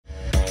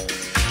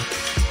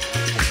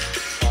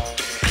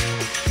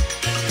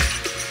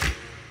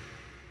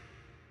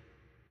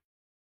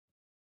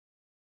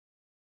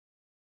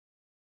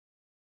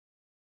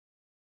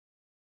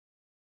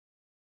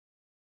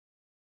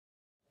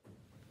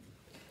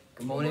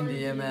Good morning,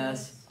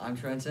 DMS. I'm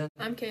Trenton.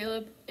 I'm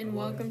Caleb, and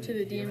welcome to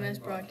the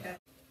DMS broadcast.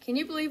 Can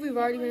you believe we've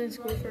already been in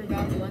school for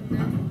about a month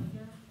now?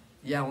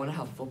 Yeah, I wonder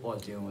how football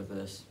is dealing with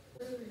this.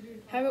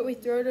 How about we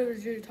throw it over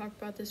to Drew to talk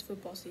about this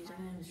football season?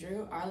 My name is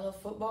Drew. I love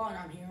football, and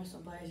I'm here with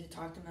some players to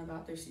talk to them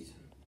about their season.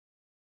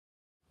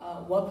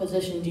 What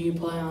position do you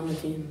play on the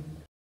team?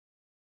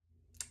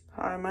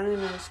 Hi, my name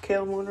is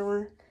Caleb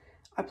Mortimer.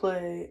 I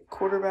play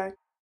quarterback.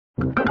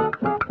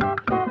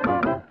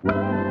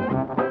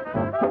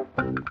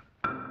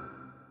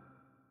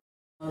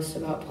 Most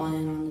about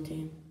playing on the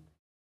team.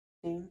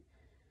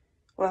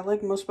 What I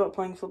like most about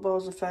playing football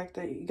is the fact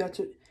that you got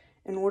to,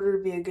 in order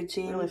to be a good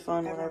team, it's really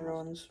fun when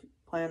everyone's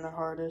playing their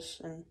hardest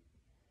and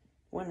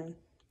winning.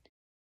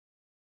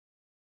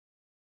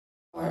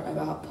 Part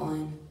about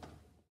playing.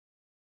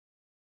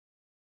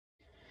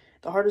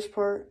 The hardest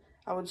part,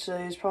 I would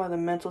say, is probably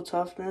the mental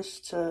toughness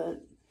to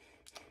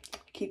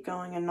keep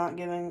going and not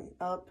giving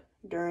up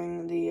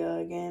during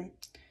the game.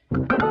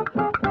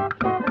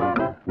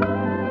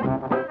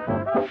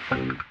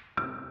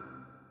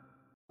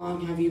 How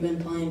long have you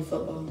been playing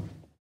football?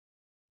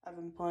 I've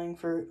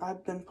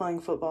been playing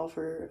football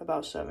for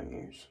about 7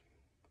 years.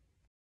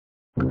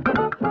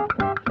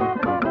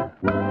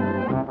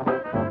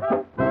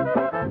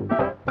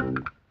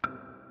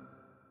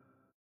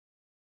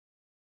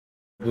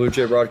 Blue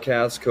Jay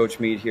Broadcast, Coach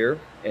Mead here,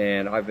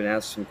 and I've been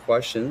asked some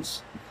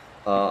questions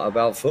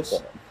about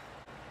football.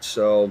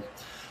 So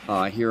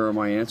here are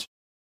my answers.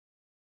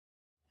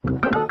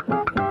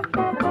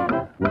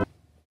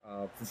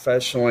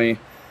 Professionally,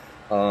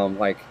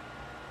 like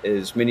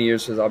as many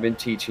years as I've been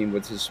teaching,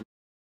 with this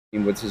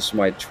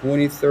my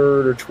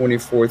 23rd or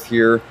 24th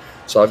year,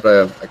 so I've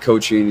got a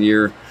coaching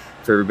year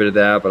for every bit of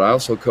that. But I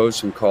also coached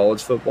some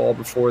college football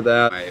before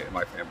that.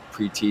 I'm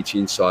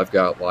pre-teaching, so I've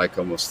got like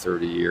almost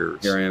 30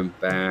 years. Here I am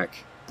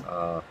back.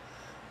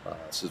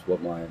 This is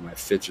what my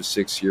 5th or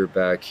 6th year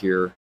back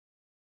here.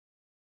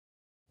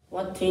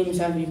 What teams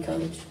have you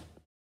coached?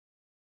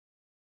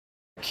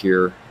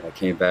 Here, I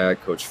came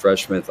back, coached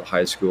freshmen at the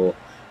high school,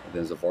 and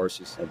then as a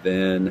varsity. And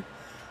then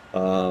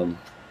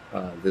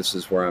this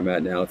is where I'm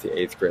at now at the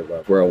 8th grade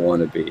level, where I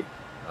want to be.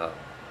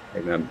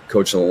 And I'm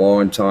coaching a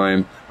long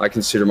time. I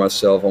consider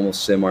myself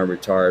almost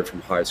semi-retired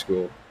from high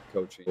school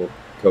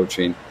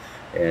coaching,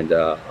 and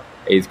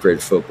 8th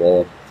grade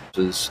football.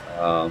 Just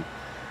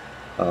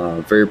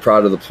very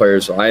proud of the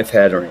players I've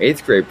had on our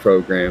 8th grade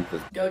program.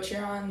 Go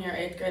cheer on your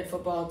 8th grade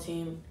football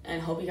team,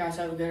 and hope you guys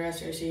have a good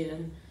rest of your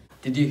season.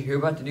 Did you hear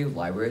about the new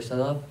library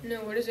setup?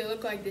 No, what does it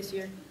look like this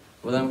year?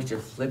 Well, then we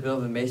should flip it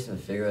over to Mason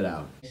and figure it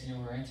out.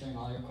 Mason, we're answering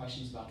all your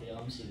questions about the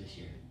LMC this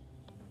year.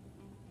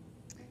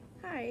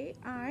 Hi,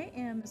 I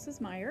am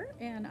Mrs. Meyer,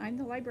 and I'm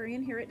the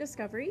librarian here at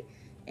Discovery.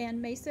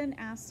 And Mason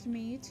asked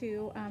me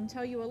to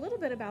tell you a little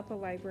bit about the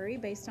library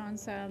based on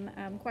some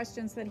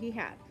questions that he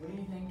had. What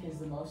do you think is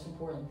the most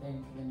important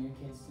thing for the new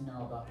kids to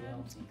know about the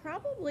LMC?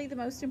 Probably the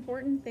most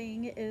important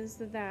thing is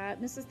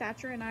that Mrs.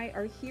 Thatcher and I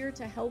are here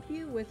to help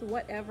you with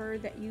whatever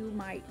that you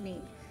might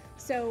need.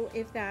 So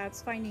if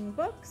that's finding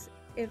books,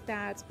 if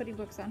that's putting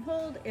books on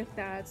hold, if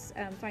that's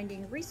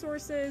finding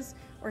resources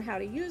or how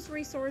to use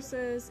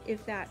resources,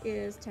 if that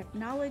is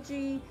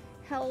technology,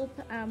 help,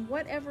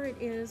 whatever it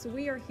is,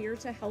 we are here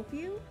to help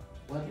you.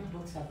 What new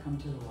books have come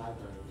to the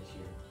library this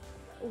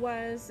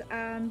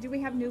year? Do we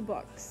have new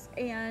books?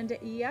 And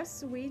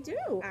yes, we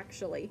do,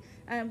 actually.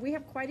 We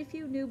have quite a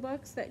few new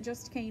books that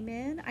just came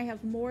in. I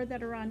have more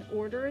that are on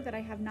order that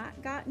I have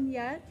not gotten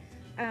yet,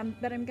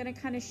 but I'm going to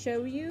kind of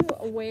show you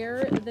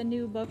where the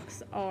new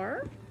books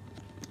are.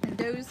 And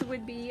those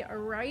would be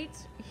right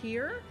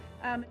here.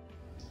 How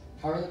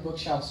are the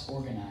bookshelves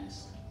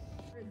organized?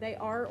 They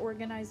are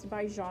organized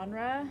by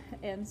genre,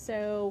 and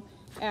so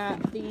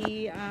at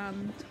the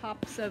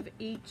tops of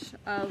each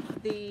of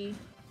the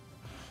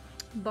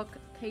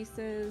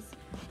bookcases,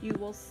 you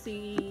will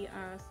see.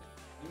 Are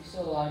you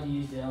still allowed to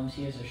use the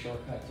LMC as a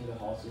shortcut through the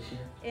halls this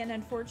year? And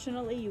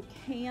unfortunately, you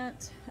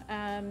can't.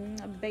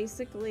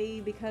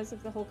 Basically, because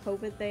of the whole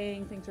COVID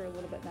thing, things are a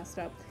little bit messed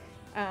up.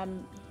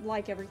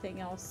 Like everything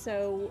else,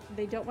 so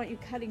they don't want you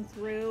cutting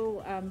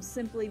through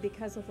simply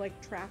because of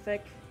like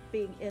traffic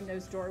being in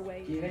those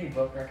doorways. Do you have any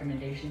book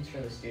recommendations for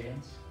the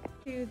students?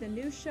 To the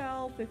new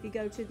shelf, if you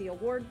go to the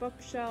award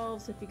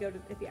bookshelves, if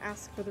you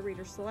ask for the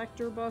reader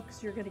selector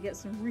books, you're going to get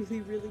some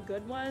really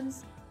good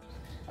ones.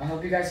 I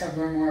hope you guys have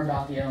learned more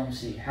about the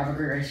LMC. Have a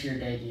great rest of your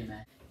day,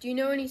 DMS. Do you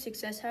know any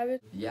success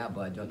habits? Yeah,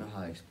 but I don't know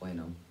how to explain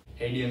them.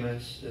 Hey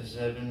DMS, this is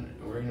Evan,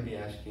 and we're going to be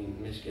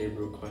asking Miss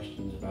Gabriel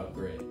questions about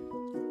grit.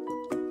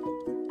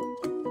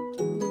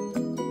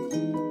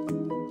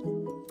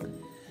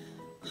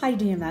 Hi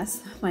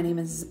DMS, my name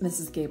is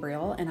Mrs.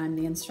 Gabriel and I'm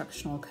the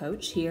instructional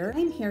coach here.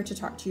 I'm here to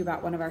talk to you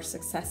about one of our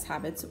success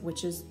habits,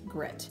 which is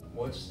grit.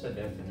 What's the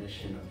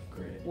definition of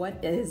grit?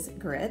 What is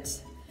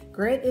grit?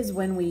 Grit is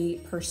when we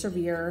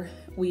persevere,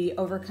 we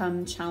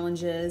overcome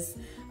challenges,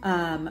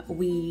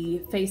 we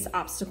face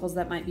obstacles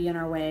that might be in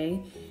our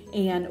way,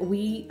 and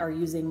we are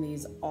using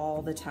these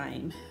all the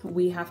time.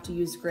 We have to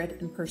use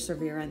grit and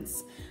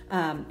perseverance.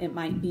 It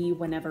might be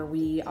whenever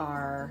we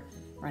are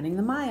running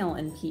the mile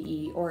in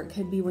PE, or it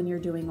could be when you're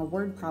doing a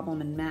word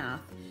problem in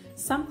math,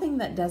 something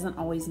that doesn't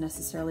always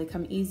necessarily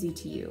come easy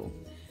to you.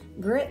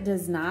 Grit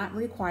does not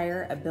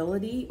require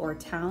ability or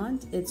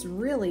talent. It's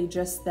really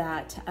just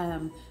that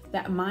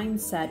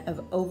mindset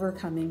of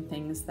overcoming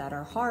things that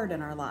are hard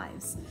in our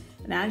lives.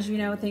 And as you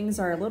know, things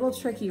are a little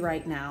tricky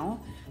right now.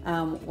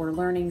 We're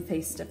learning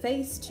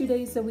face-to-face 2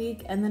 days a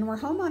week, and then we're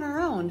home on our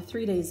own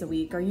 3 days a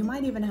week, or you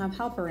might even have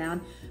help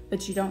around,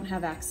 but you don't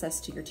have access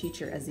to your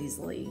teacher as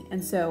easily.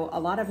 And so a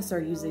lot of us are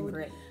using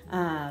Grit.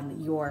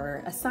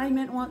 Your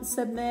assignment won't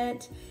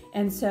submit.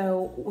 And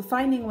so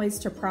finding ways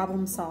to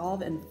problem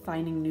solve and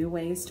finding new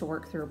ways to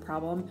work through a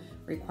problem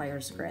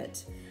requires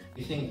grit.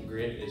 Do you think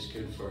grit is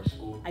good for our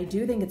school? I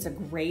do think it's a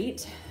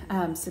great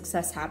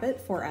success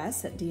habit for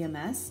us at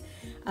DMS.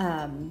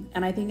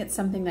 And I think it's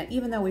something that,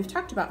 even though we've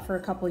talked about for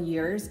a couple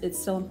years, it's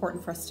still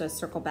important for us to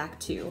circle back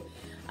to.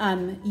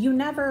 You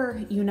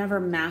never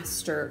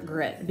master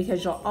grit,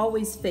 because you'll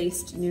always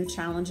face new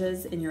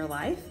challenges in your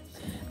life.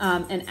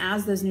 And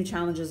as those new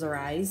challenges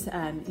arise,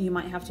 you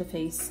might have to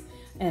face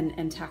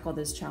and tackle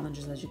those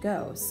challenges as you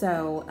go.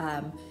 So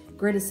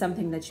grit is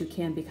something that you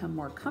can become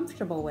more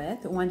comfortable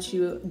with. Once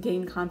you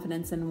gain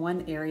confidence in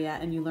one area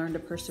and you learn to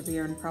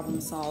persevere and problem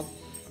solve,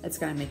 it's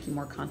going to make you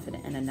more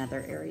confident in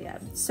another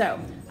area. So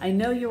I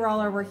know you all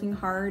are working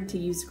hard to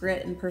use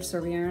grit and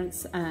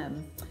perseverance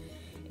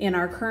in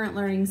our current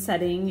learning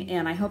setting,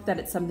 and I hope that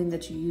it's something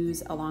that you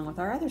use along with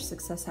our other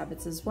success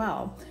habits as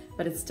well.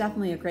 But it's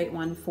definitely a great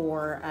one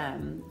for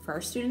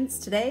our students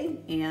today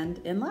and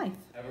in life.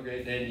 Have a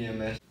great day,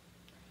 DMS.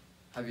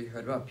 Have you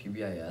heard about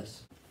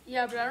PBIS?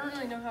 Yeah, but I don't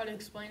really know how to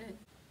explain it.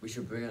 We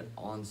should bring it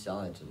on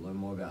Sally to learn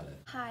more about it.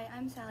 Hi,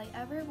 I'm Sally.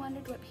 Ever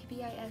wondered what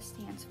PBIS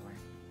stands for?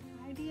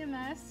 Hi,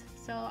 DMS.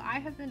 So I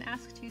have been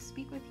asked to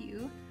speak with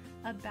you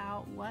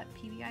about what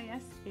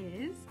PBIS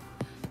is.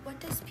 What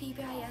does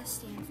PBIS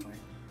stand for?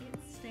 It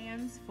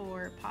stands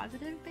for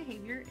Positive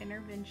Behavior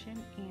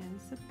Intervention and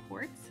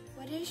Supports.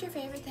 What is your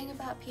favorite thing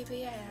about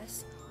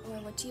PBIS, or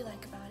what do you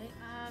like about it?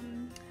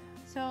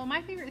 So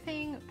my favorite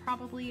thing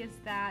probably is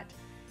that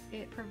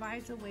it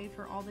provides a way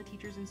for all the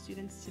teachers and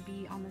students to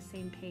be on the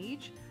same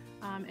page.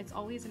 It's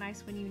always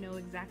nice when you know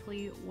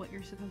exactly what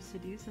you're supposed to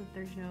do, so that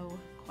there's no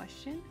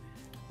question.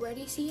 Where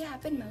do you see it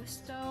happen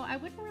most? So I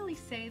wouldn't really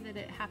say that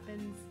it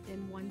happens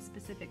in one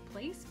specific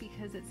place,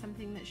 because it's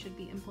something that should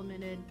be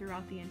implemented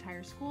throughout the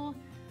entire school.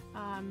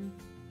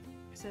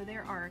 So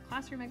there are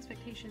classroom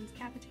expectations,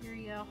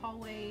 cafeteria,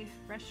 hallway,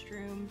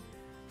 restroom,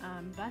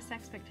 bus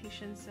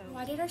expectations. So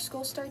why did our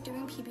school start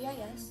doing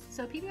PBIS?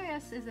 So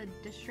PBIS is a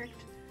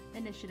district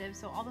initiative,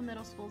 so all the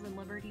middle schools and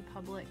Liberty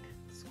Public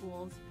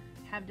Schools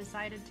have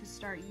decided to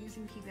start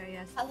using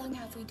PBIS. How long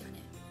have we done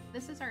it?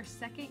 This is our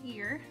second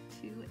year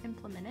to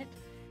implement it.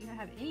 If you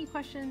have any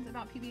questions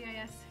about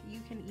PBIS, you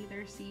can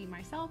either see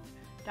myself,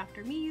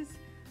 Dr. Mees,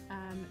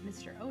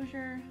 Mr.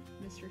 Osier,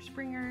 Mr.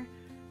 Springer,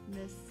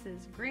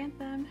 Mrs.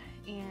 Grantham,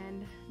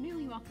 and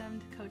newly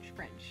welcomed Coach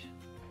French.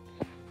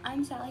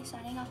 I'm Sally,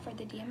 signing off for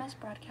the DMS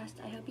broadcast.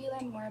 I hope you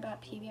learn more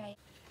about PBIS.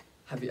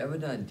 Have you ever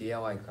done a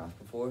DIY craft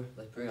before?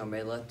 Let's bring on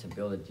Maylette to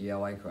build a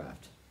DIY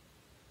craft.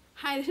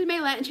 Hi, this is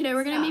Maylette, and today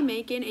we're going to be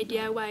making a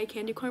DIY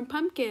candy corn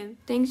pumpkin.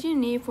 Things you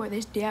need for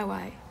this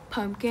DIY: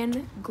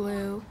 pumpkin,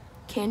 glue,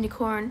 candy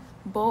corn,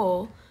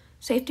 bowl,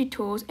 safety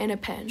tools, and a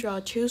pen.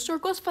 Draw 2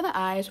 circles for the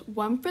eyes,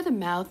 1 for the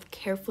mouth,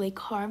 carefully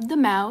carve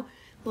them out.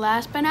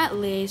 Last but not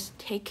least,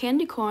 take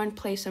candy corn,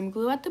 place some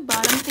glue at the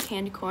bottom of the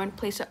candy corn,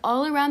 place it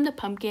all around the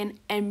pumpkin,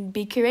 and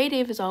be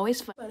creative is always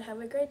fun. But have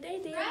a great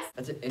day, dear.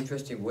 That's an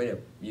interesting way to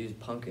use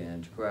pumpkin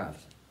and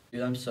craft.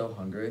 Dude, I'm so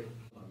hungry.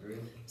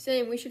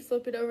 Same, we should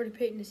flip it over to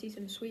Peyton to see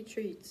some sweet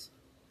treats.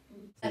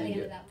 Hi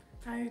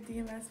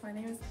DMS, my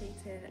name is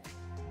Peyton.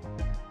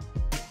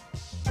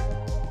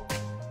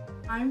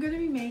 I'm going to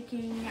be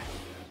making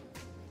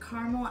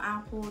caramel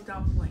apple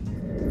dumpling.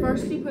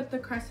 First you put the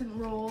crescent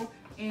roll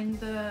in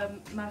the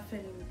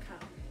muffin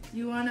cup.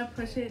 You want to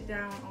push it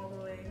down all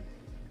the way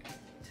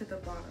to the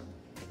bottom.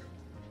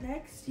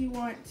 Next you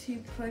want to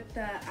put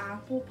the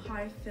apple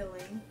pie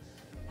filling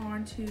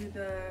onto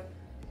the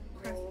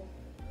roll.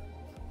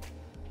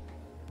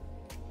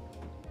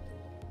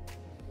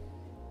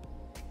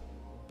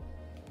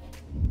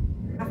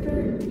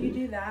 After you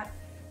do that,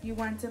 you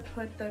want to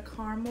put the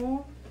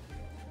caramel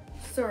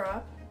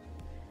syrup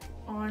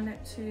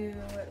onto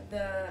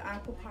the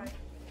apple pie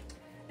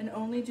and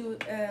only do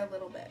a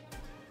little bit.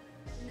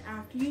 And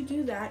after you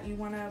do that, you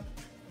want to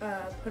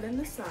put in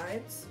the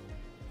sides.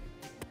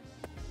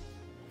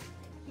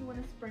 You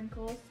want to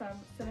sprinkle some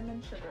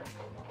cinnamon sugar.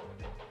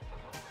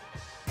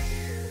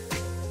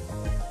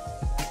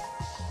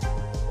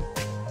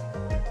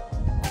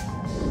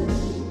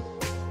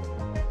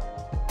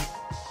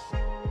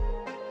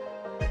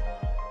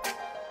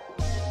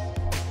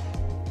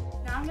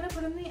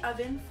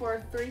 Oven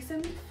for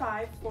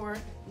 375 for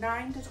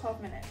 9 to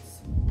 12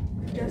 minutes.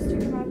 Just to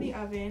come out of the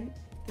oven,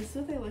 this is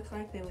what they look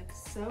like. They look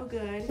so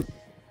good.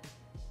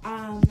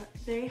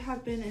 They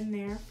have been in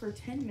there for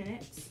 10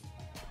 minutes,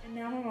 and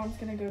now my mom's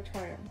gonna go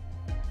try them.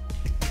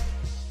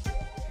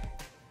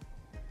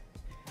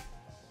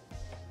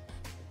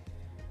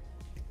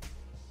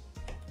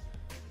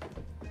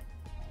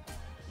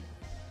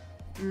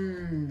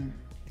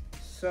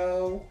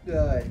 So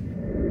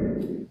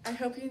good. I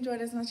hope you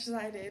enjoyed as much as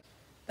I did.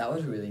 That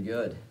was really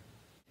good.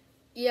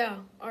 Yeah,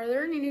 are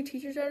there any new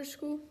teachers out of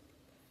school?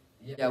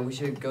 Yeah, we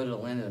should go to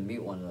Landon and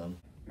meet one of them.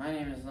 My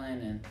name is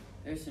Landon.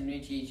 There's some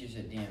new teachers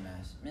at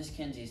DMS. Miss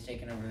Kinsey's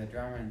taken over the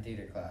drama and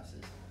theater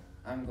classes.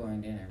 I'm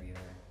going to interview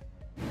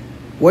her.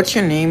 What's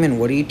your name and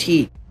what do you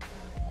teach?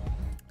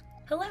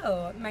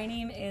 Hello, my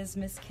name is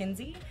Miss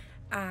Kinsey.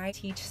 I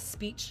teach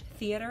speech,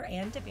 theater,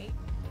 and debate.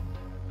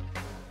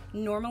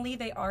 Normally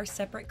they are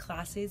separate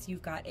classes.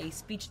 You've got a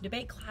speech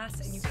debate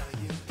class and you've got a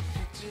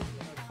theater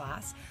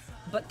class.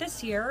 But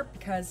this year,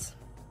 because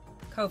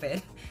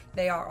COVID,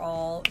 they are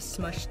all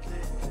smushed.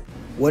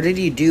 What did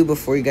you do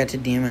before you got to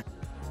DMS?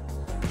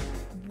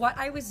 What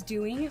I was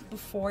doing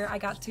before I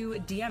got to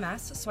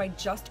DMS, so I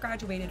just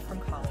graduated from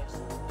college.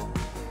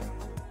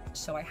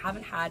 So I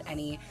haven't had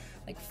any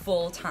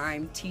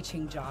full-time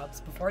teaching jobs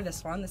before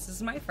this one. This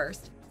is my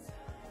first.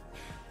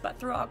 But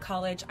throughout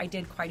college, I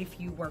did quite a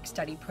few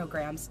work-study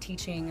programs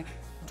teaching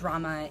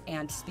drama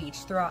and speech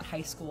throughout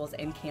high schools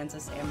in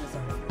Kansas and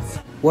Missouri.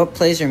 What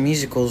plays or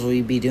musicals will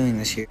you be doing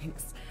this year?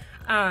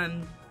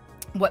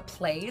 What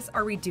plays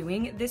are we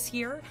doing this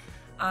year?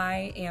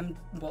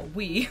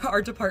 We,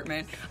 our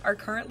department, are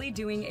currently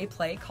doing a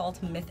play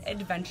called Myth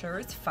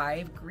Adventures,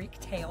 5 Greek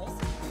Tales.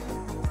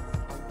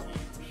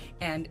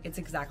 And it's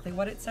exactly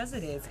what it says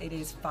it is. It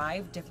is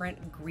 5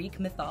 different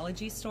Greek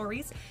mythology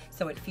stories.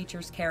 So it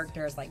features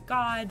characters like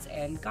gods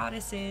and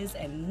goddesses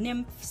and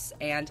nymphs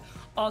and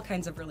all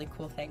kinds of really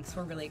cool things.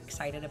 We're really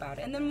excited about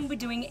it. And then we'll be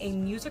doing a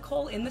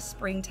musical in the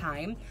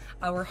springtime.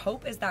 Our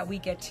hope is that we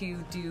get to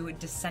do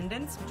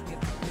Descendants,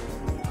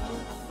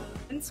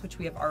 which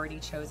we have already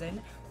chosen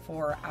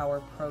for our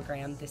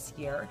program this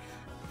year.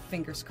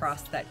 Fingers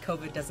crossed that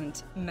COVID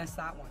doesn't mess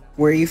that one up.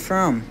 Where are you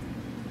from?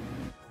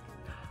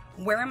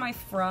 Where am I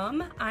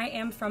from? I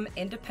am from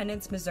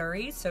Independence,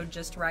 Missouri, so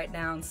just right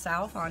down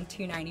south on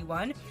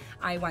 291.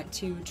 I went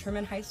to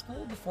Truman High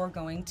School before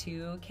going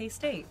to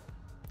K-State.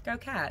 Go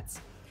Cats.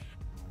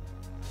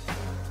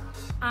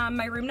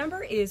 My room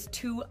number is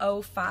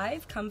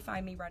 205. Come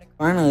find me right across.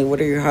 Finally, what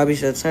are your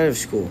hobbies outside of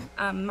school?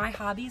 My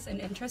hobbies and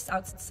interests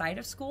outside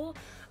of school,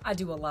 I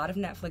do a lot of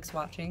Netflix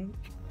watching.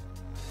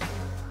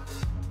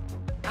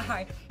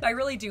 I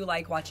really do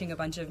like watching a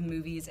bunch of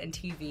movies and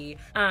TV.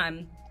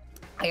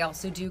 I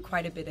also do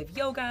quite a bit of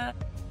yoga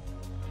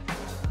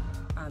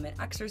and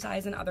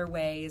exercise in other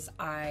ways.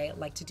 I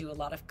like to do a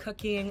lot of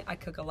cooking. I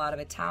cook a lot of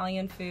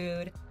Italian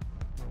food.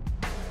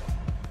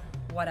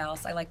 What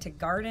else? I like to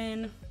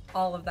garden,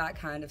 all of that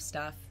kind of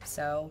stuff.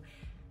 So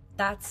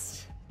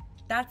that's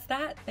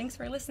that. Thanks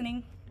for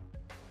listening.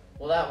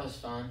 Well, that was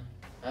fun.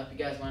 I hope you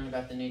guys learned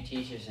about the new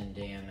teachers in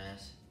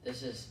DMS.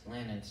 This is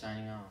Landon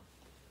signing off.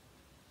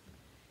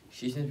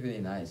 She seems really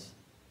nice.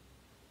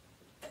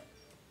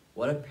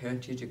 What a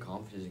parent-teacher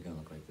conference is going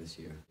to look like this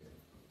year?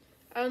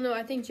 I don't know.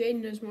 I think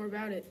Jaden knows more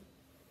about it.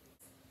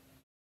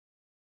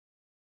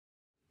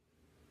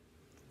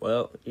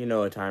 Well, you know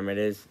what time it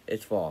is.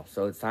 It's fall,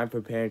 so it's time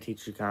for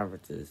parent-teacher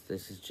conferences.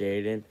 This is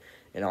Jaden,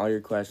 and all your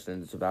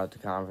questions about the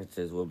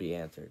conferences will be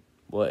answered.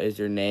 What is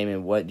your name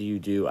and what do you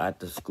do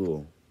at the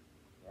school?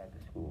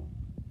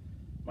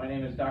 My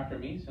name is Dr.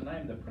 Meese, and I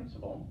am the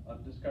principal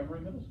of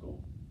Discovery Middle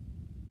School.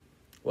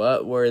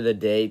 What were the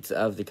dates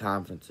of the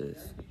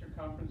conferences? Teacher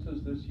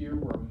conferences this year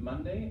were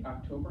Monday,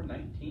 October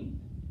 19th,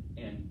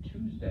 and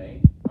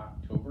Tuesday,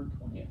 October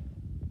 20th.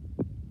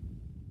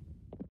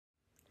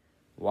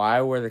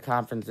 Why were the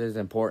conferences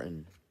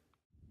important?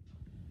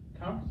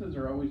 Conferences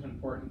are always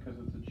important because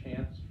it's a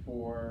chance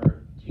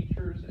for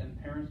teachers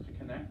and parents to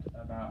connect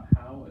about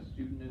how a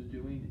student is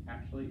doing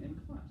actually in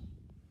class.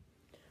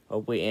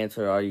 Hope we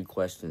answered all your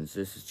questions.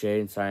 This is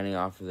Jaden signing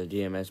off for the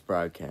DMS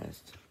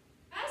broadcast.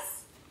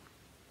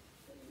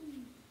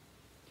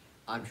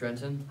 I'm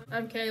Trenton.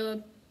 I'm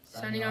Caleb,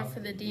 signing off for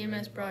the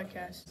DMS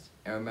broadcast.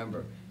 And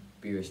remember,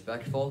 be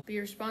respectful,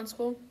 be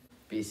responsible,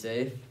 be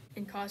safe,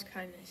 and cause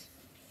kindness.